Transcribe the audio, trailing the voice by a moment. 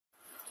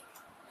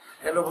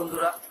Hello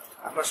বন্ধুরা,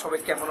 আপনারা সবাই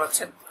কেমন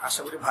আছেন?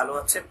 আশা করি ভালো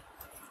আছেন।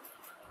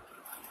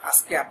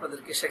 আজকে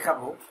আপনাদেরকে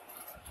শেখাবো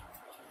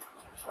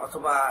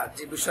অথবা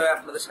যে বিষয়ে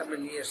আপনাদের সামনে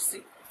নিয়ে এসেছি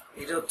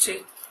এটা হচ্ছে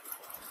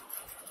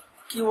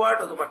কিওয়ার্ড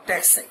অথবা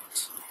ট্যাগ সাইট।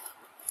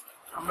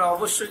 আমরা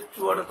অবশ্যই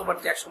কিওয়ার্ড অথবা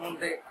ট্যাগ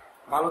সম্বন্ধে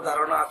ভালো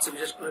ধারণা আছে,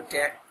 বিশেষ করে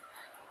ট্যাগ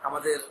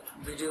আমাদের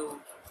ভিডিও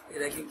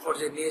র্যাঙ্কিং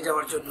পর্যায়ে নিয়ে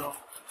যাওয়ার জন্য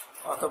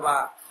অথবা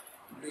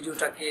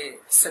ভিডিওটাকে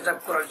সেট আপ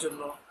করার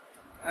জন্য,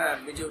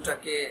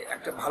 ভিডিওটাকে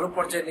একটা ভালো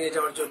পর্যায়ে নিয়ে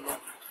যাওয়ার জন্য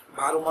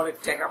ভালো মানের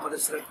ট্যাগ আমাদের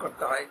সিলেক্ট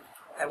করতে হয়।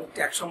 এবং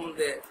ট্যাগ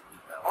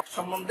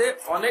সম্বন্ধে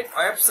অনেক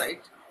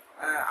ওয়েবসাইট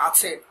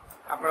আছে,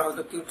 আপনারা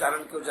হয়তো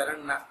কেউ জানেন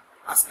না।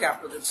 আজকে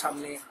আপনাদের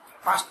সামনে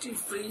 5টি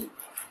ফ্রি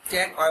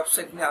ট্যাগ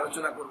ওয়েবসাইট নিয়ে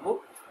আলোচনা করব।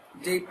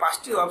 যে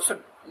 5টি ওয়েবসাইট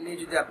নিয়ে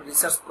যদি আপনি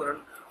রিসার্চ করেন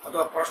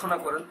অথবা পড়াশোনা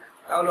করেন,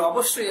 তাহলে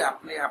অবশ্যই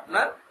আপনি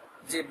আপনার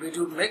যে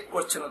ভিডিও মেক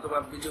করছেন অথবা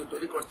ভিডিও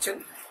তৈরি করছেন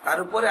তার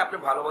উপরে আপনি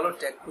ভালো ভালো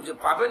ট্যাগ খুঁজে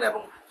পাবেন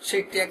এবং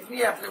সেই ট্যাগ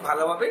নিয়ে আপনি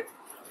ভালোভাবে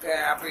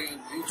আপনি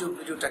ইউটিউব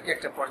ভিডিওটাকে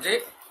একটা পর্যায়ে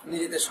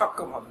নিয়ে যেতে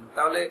সক্ষম হবেন।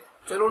 তাহলে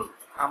চলুন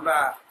আমরা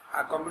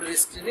কম্পিউটার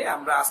স্ক্রিনে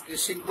আমরা আজকে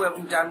শিখবো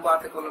এবং জানবো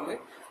হাতে কলমে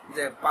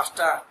যে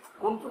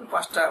কোন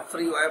 5টা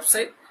ফ্রি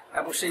ওয়েবসাইট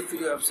এবং সেই ফ্রি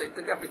ওয়েবসাইট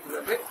থেকে আপনি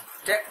কিভাবে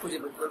ট্যাগ খুঁজে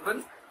বের করবেন,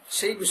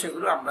 সেই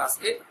বিষয়গুলো আমরা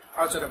আজকে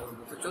আলোচনা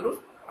করবো। তো চলুন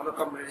আমরা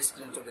কম্পিউটার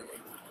স্ক্রিনে চলে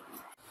যাই।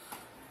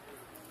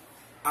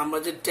 আমরা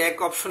যে ট্যাগ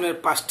অপশনের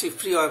 5টি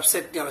ফ্রি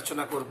ওয়েবসাইট নিয়ে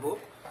আলোচনা করব,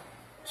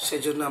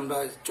 সেজন্য আমরা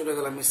চলে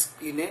গেলাম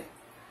স্ক্রিনে।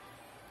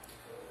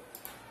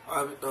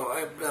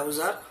 ওয়েব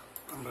ব্রাউজার,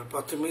 আমরা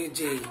প্রথমেই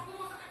যে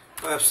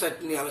ওয়েবসাইট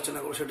নিয়ে আলোচনা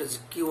করব সেটা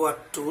হচ্ছে কিওয়ার্ড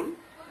টুল।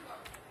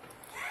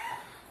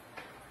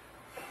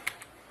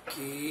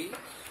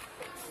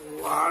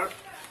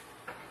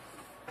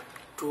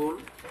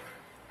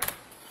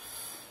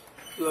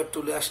 কিওয়ার্ড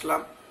টুলে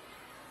আসলাম।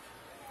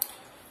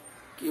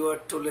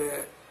 কিওয়ার্ড টুলে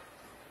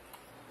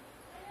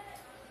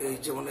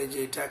যেমন এই যে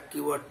এটা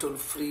কিওয়ার্ড টুল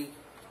ফ্রি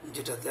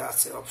যেটাতে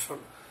আছে অপশন,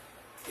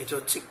 এটা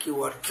হচ্ছে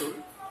কিওয়ার্ড টুল।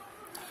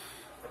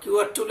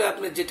 কিওয়ার্ড টুলে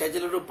আপনি যে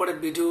টাইটেলের উপরে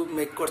ভিডিও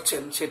মেক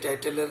করছেন সেই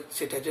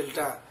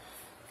টাইটেলটা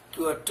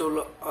কিওয়ার্ড টুল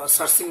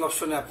সার্চিং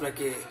অপশনে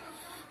আপনাকে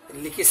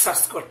লিখে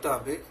সার্চ করতে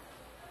হবে।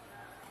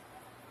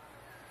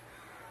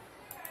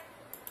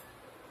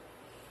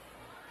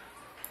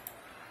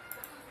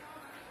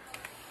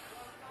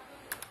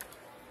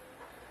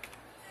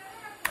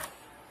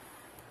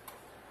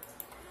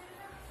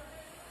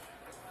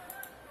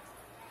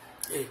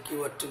 এই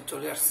কিওয়ার্ড টুল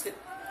চলে আসছে,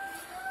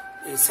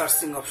 এই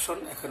সার্চিং অপশন।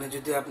 এখানে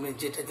যদি আপনি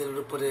যে টাইটেলের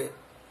উপরে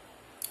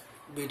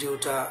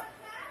ভিডিওটা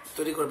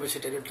তৈরি করবেন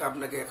সেই টাইটেলটা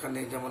আপনাকে এখানে,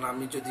 যেমন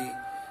আমি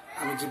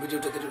যে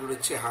ভিডিওটা তৈরি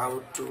করেছি how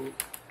to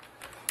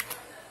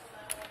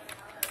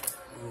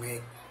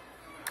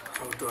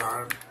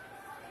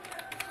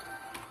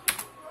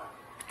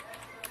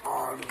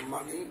earn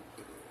money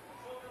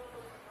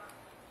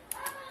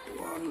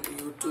on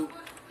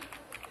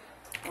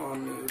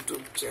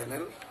YouTube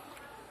channel.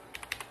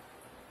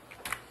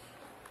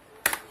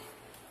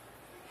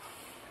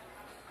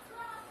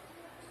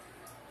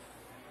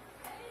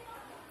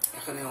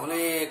 এখানে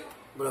অনেক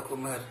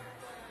রকমের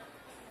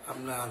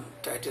আপনার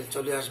টাইটেল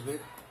চলে আসবে।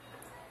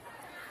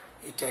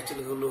 এই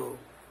টাইটেলগুলো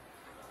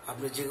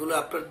আপনি যেগুলো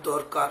আপনার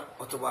দরকার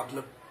অথবা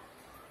আপনার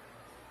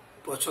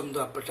পছন্দ,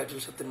 আপনার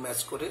টাইটেলের সাথে ম্যাচ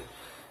করে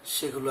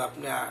সেগুলো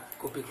আপনি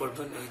কপি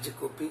করবেন। এই যে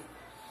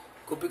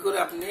কপি করে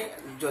আপনি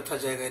যথা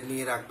জায়গায়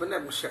নিয়ে রাখবেন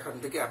এবং সেখান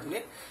থেকে আপনি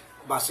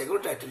বাছাই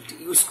করে টাইটেলটি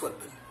ইউজ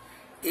করবেন।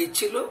 এই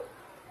ছিল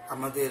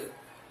আমাদের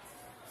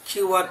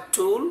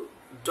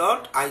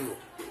keywordtool.io।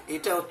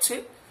 এটা হচ্ছে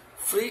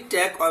ফ্রি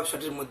ট্যাগ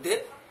ওয়েবসাইটের মধ্যে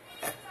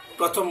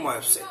প্রথম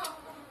ওয়েবসাইট।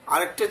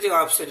 আরেকটা যে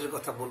ওয়েবসাইটের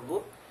কথা বলবো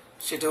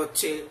সেটা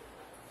হচ্ছে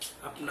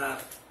আপনার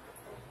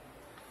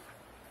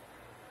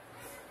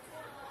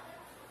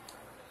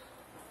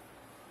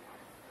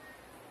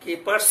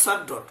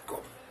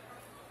keparser.com।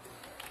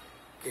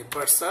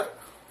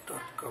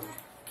 keparser.com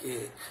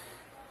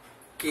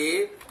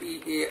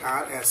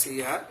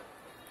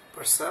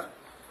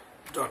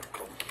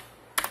keparser.com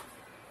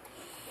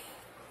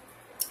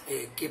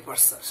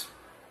keparser।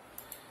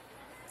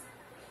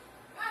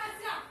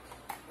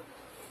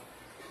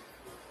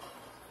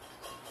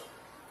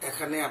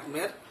 এখানে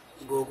আপনার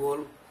গুগল,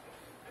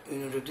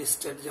 ইউনাইটেড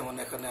স্টেট, যেমন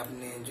এখানে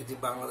আপনি যদি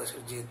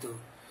বাংলাদেশের, যেহেতু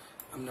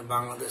আপনি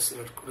বাংলাদেশ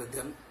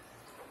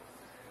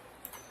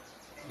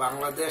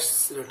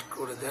সিলেক্ট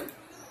করে দেন,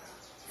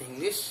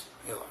 ইংলিশ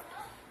এওয়ার্ড।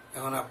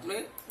 এখন আপনি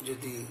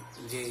যদি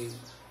যে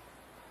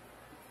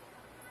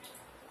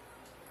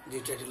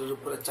টাইটেলের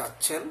উপরে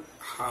চাচ্ছেন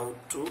how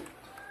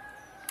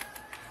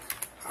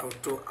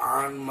to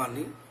earn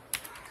money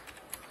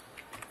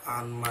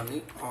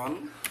on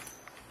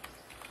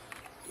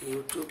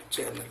YouTube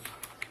channel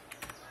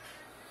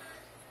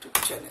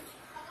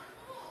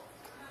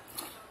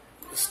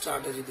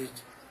স্টার্টে যদি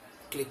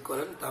ক্লিক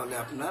করেন তাহলে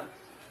আপনার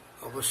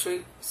অবশ্যই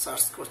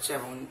সার্চ করছে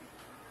এবং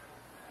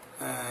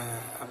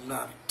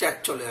আপনার ট্যাগ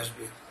চলে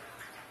আসবে।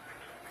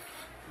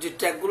 যে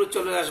ট্যাগগুলো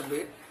চলে আসবে,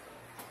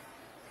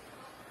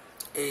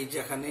 এই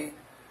যেখানে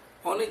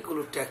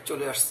অনেকগুলো ট্যাগ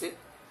চলে আসছে,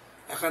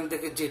 এখান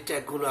থেকে যে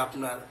ট্যাগগুলো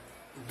আপনার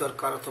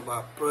দরকার অথবা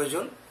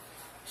প্রয়োজন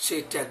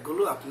সেই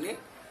ট্যাগগুলো আপনি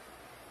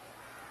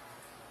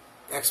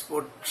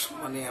এক্সপোর্ট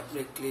মানে আপনি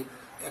ক্লিক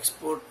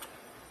এক্সপোর্ট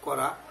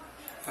করা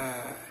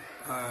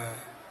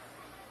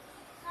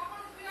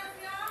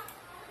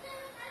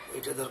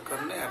এটা দরকার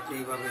নেই, আপনি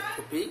এইভাবে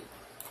কপি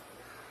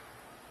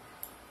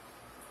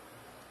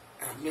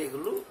আপনি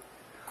এগুলো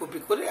কপি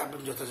করে আপনি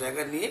যত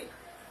জায়গায় নিয়ে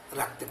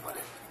রাখতে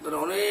পারেন। ধরুন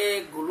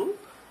অনেকগুলো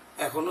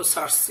এখনো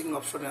সার্চিং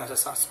অপশনে আছে,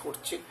 সার্চ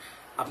করছে,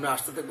 আপনি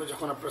আসতে দেখবেন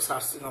যখন আপনার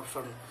সার্চিং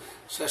অপশন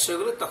শেষ হয়ে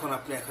গেলে তখন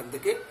আপনি এখান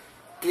থেকে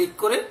ক্লিক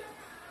করে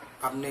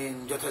আপনি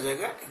যথা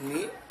জায়গায়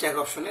নিয়ে ট্যাগ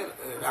অপশনে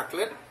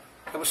রাখলেন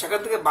এবং সেখান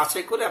থেকে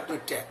বাছাই করে আপনি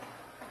ট্যাগ।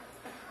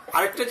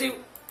 আরেকটা যে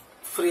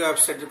ফ্রি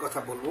ওয়েবসাইটের কথা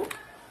বলবো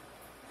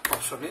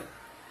অপশনে,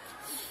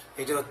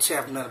 এটা হচ্ছে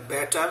আপনার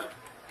বেটার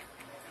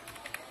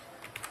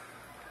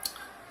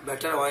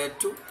ওয়ে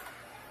টু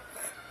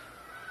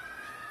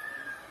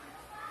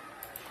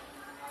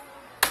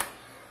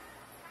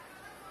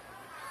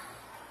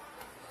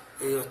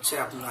এই হচ্ছে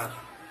আপনার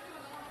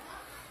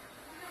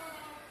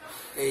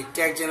এই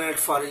ট্যাগ জেনারেট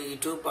ফর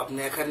ইউটিউব। আপনি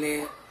এখানে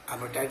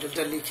আপনার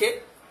টাইটেলটা লিখে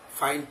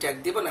ফাইন ট্যাগ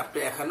দিবেন, আপনি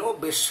এখানেও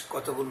বেশ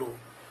কতগুলো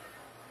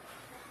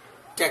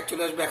ট্যাগ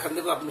চলে আসবে, এখান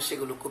থেকেও আপনি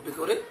সেগুলো কপি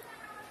করে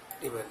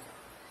দিবেন।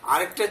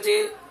 আরেকটা যে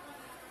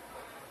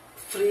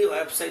ফ্রি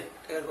ওয়েবসাইট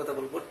এর কথা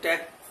বলবো,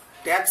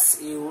 ট্যাক্স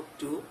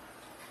ইউটিউব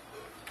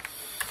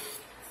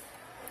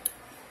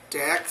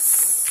ট্যাক্স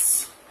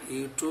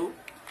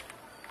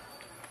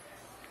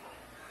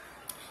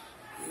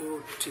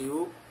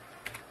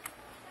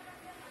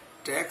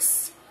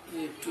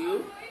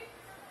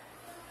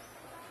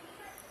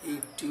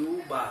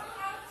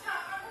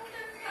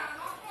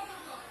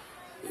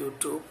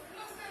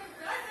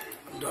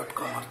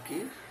youtube.com আর কি।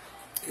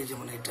 এই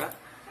যেমন এটা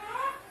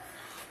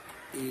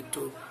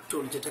ইউটিউব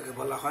টুল যেটাকে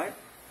বলা হয়,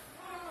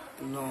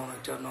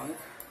 এটা নয়,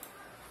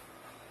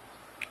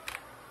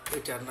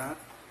 এটা না,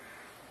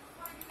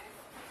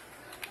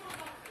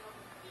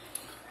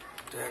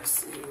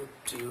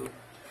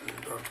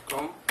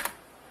 taxyoutube.com,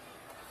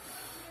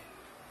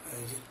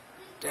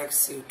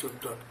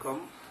 taxyoutube.com,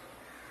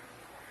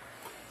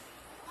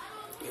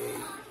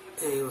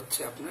 এই হচ্ছে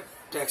আপনার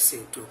ট্যাক্স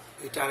ইউটিউব।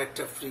 এটা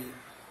আরেকটা ফ্রি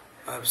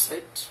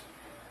ওয়েবসাইট।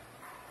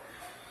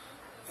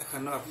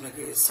 এখানেও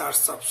আপনাকে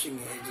সার্চ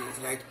অপশনে এই যে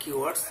রাইট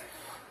কিওয়ার্ডস,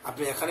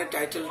 আপনি এখানে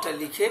টাইটেলটা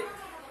লিখে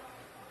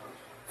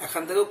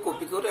এখান থেকেও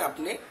কপি করে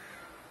আপনি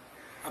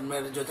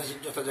আপনার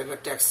যথা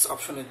জায়গায় ট্যাক্স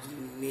অপশনে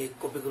নিয়ে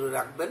কপি করে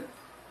রাখবেন।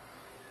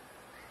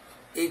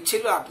 এই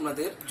ছিল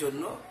আপনাদের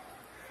জন্য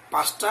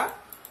 5টা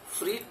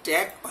ফ্রি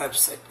ট্যাগ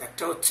ওয়েবসাইট।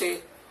 একটা হচ্ছে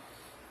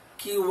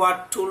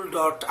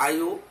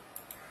keywordtool.io,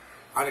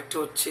 আরেকটা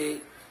হচ্ছে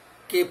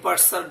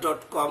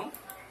kparser.com,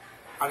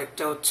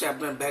 আরেকটা হচ্ছে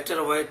আপনার better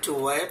way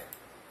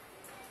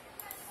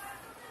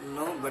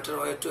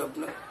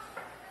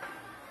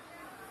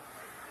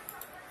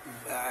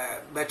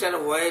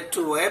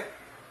to web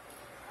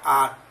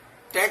R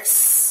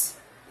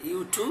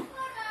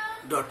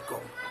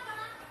taxyoutube.com।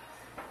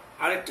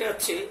 আরেকটা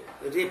হচ্ছে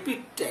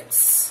রেপিড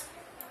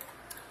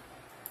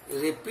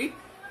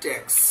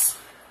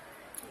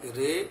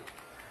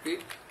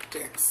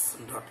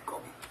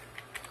ট্যাক্স.com।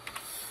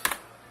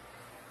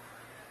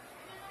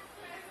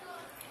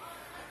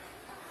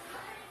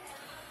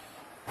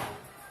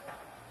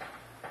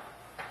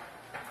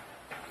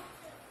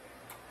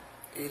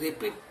 এই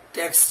রেপিড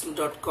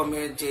ট্যাক্স.com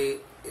এ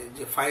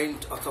যে ফাইন্ড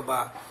অথবা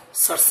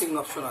সার্চিং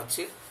অপশন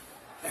আছে,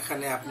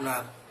 এখানে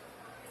আপনার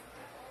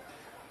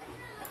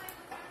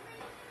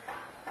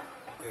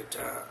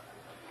এটা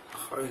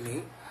হয়নি,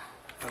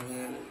 আমি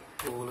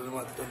গুগলের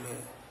মাধ্যমে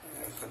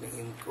এখানে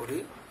ইন করি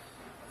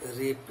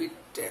রেপিড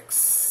ট্যাক্স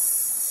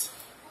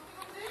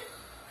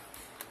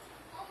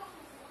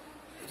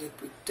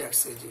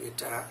এই যে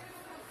এটা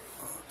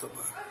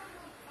অথবা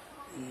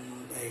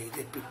এই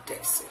রেপিড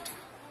ট্যাক্স, এটা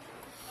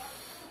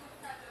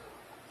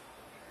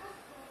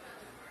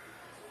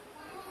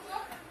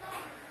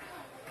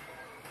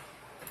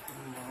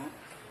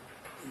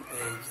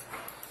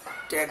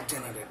ট্যাগ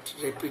জেনারেট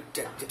রেপিড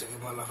ট্যাগ যেটাকে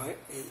বলা হয়,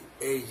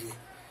 এই যে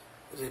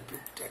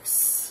রেপিড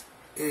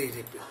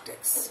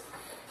ট্যাক্স।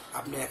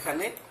 আপনি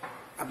এখানে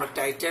আপনার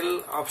টাইটেল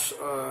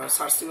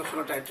সার্চিং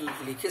অপশনে টাইটেল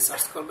লিখে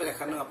সার্চ করবেন,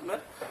 এখানেও আপনার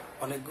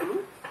অনেকগুলো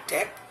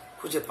ট্যাগ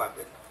খুঁজে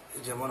পাবেন,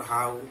 যেমন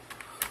how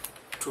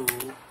to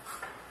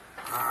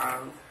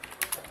earn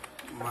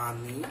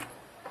money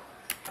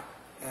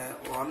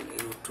on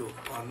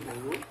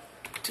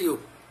YouTube,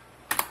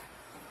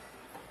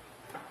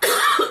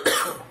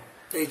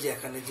 এই যে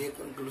এখানে যে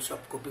কোনগুলো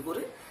সব কপি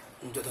করে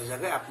যথা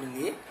জায়গায় আপনি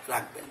নিয়ে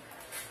রাখবেন।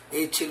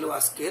 এই ছিল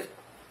আজকের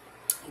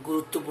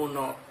গুরুত্বপূর্ণ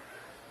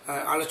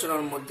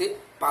আলোচনার মধ্যে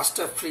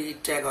 5টা ফ্রি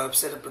ট্যাগ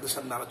ওয়েবসাইট আপনাদের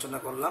সামনে আলোচনা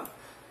করলাম।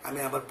 আমি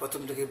আবার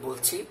প্রথম থেকে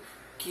বলছি,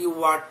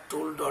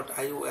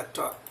 keywordtool.io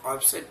একটা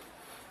ওয়েবসাইট,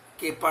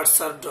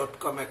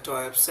 kparser.com একটা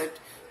ওয়েবসাইট,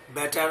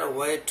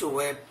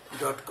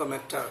 betterwaytoweb.com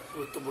একটা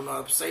গুরুত্বপূর্ণ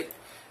ওয়েবসাইট,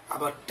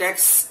 আবার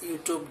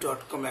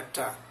taxyoutube.com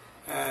একটা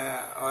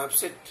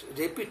ওয়েবসাইট,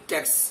 রেপিড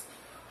ট্যাক্স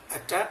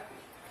একটা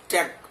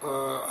ট্যাগ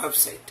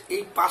ওয়েবসাইট।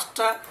 এই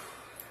 5টা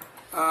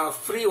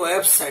ফ্রি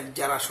ওয়েবসাইট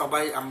যারা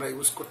সবাই আমরা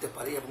ইউজ করতে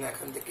পারি এবং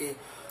এখান থেকে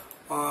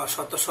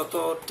শত শত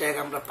ট্যাগ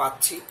আমরা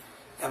পাচ্ছি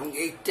এবং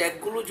এই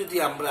ট্যাগগুলো যদি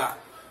আমরা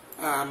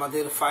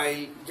আমাদের ফাইল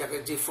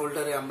যে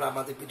ফোল্ডারে আমরা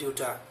আমাদের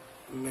ভিডিওটা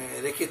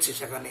রেখেছি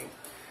সেখানে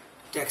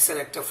ট্যাক্সের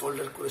একটা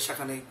ফোল্ডার করে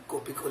সেখানে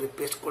কপি করে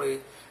পেস্ট করে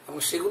এবং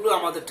সেগুলো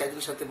আমাদের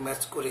ট্যাগের সাথে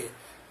ম্যাচ করে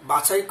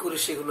বাছাই করে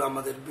সেগুলো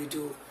আমাদের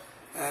ভিডিও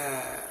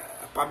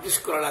পাবলিশ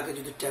করার আগে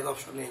যদি ট্যাগ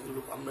অপশনে এগুলো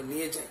আমরা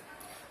নিয়ে যাই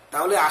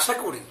তাহলে আশা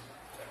করি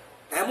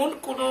এমন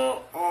কোনো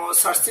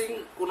সার্চিং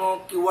কোনো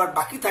কিওয়ার্ড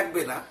বাকি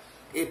থাকবে না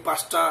এই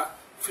 5টা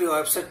ফ্রি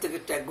ওয়েবসাইট থেকে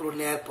ট্যাগগুলো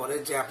নেওয়ার পরে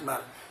যে আপনার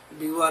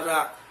ভিউয়াররা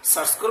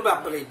সার্চ করবে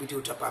আপনার এই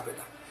ভিডিওটা পাবে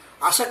না।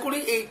 আশা করি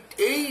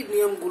এই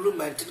নিয়মগুলো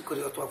মেনটেন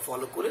করে অথবা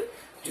ফলো করে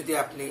যদি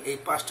আপনি এই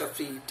 5টা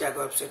ফ্রি ট্যাগ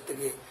ওয়েবসাইট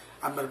থেকে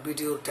আপনার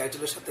ভিডিওর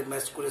টাইটেলের সাথে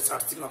ম্যাচ করে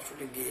সার্চিং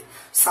অপশনে গিয়ে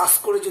সার্চ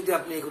করে যদি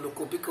আপনি এগুলো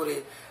কপি করে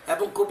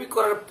এবং কপি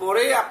করার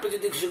পরে আপনি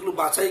যদি সেগুলো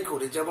বাছাই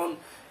করে, যেমন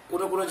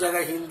কোনো কোনো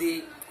জায়গায় হিন্দি,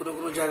 কোনো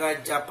কোনো জায়গায়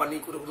জাপানি,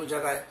 কোনো কোনো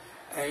জায়গায়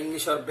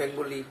ইংলিশ আর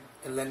বেঙ্গলি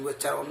ল্যাঙ্গুয়েজ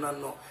ছাড়া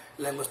অন্যান্য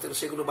ল্যাঙ্গুয়েজ থেকে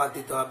সেগুলো বাদ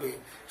দিতে হবে।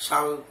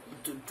 সাল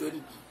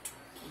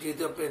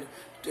যেহেতু আপনি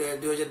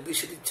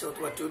 2020 দিচ্ছেন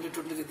অথবা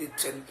 2020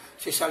 দিচ্ছেন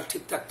সেই সাল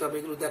ঠিক থাকতে হবে,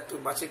 এগুলো দেখতে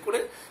বাছাই করে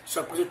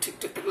সবকিছু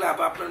ঠিকঠাক থাকলে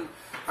আবার আপনার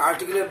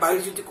আর্টিকেলের বাইরে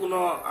যদি কোনো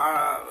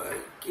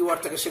কিওয়ার্ড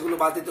থাকে সেগুলো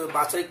বাদ দিতে হবে।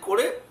 বাছাই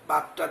করে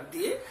বাদটা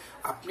দিয়ে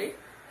আপনি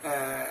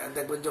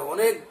দেখবেন যে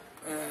অনেক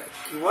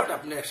কিওয়ার্ড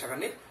আপনি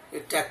সেখানে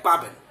ট্যাগ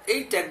পাবেন। এই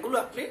ট্যাগগুলো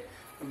আপনি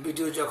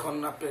ভিডিও যখন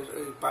আপনি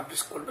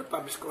পাবলিশ করবেন,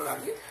 পাবলিশ করার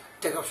আগে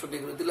ট্যাগ অপশন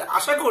এগুলো দিলে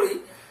আশা করি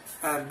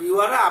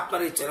ভিউয়াররা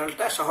আপনার এই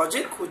চ্যানেলটা সহজে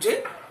খুঁজে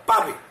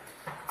পাবে।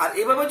 আর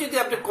এভাবে যদি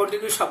আপনি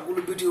কন্টিনিউ সবগুলো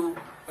ভিডিও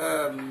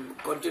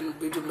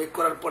মেক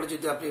করার পরে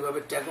যদি আপনি এভাবে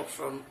ট্যাগ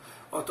অপশন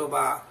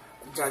অথবা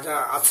যা যা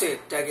আছে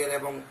ট্যাগের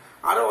এবং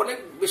আরো অনেক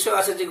বিষয়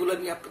আছে যেগুলো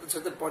নিয়ে আপনাদের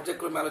সাথে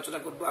পর্যায়ক্রমে আলোচনা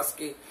করবো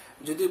আজকে,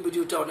 যদিও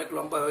ভিডিওটা অনেক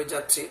লম্বা হয়ে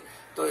যাচ্ছে।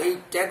 তো এই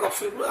ট্যাগ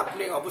অপশনগুলো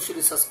আপনি অবশ্যই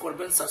রিসার্চ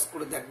করবেন, সার্চ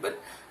করে দেখবেন,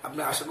 আপনি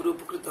আশা করি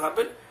উপকৃত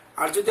হবেন।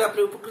 আর যদি আপনি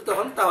উপকৃত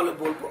হন তাহলে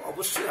বলবো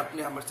অবশ্যই আপনি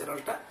আমার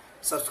চ্যানেলটা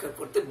সাবস্ক্রাইব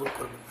করতে ভুল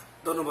করবেন না।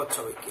 ধন্যবাদ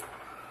সবাইকে।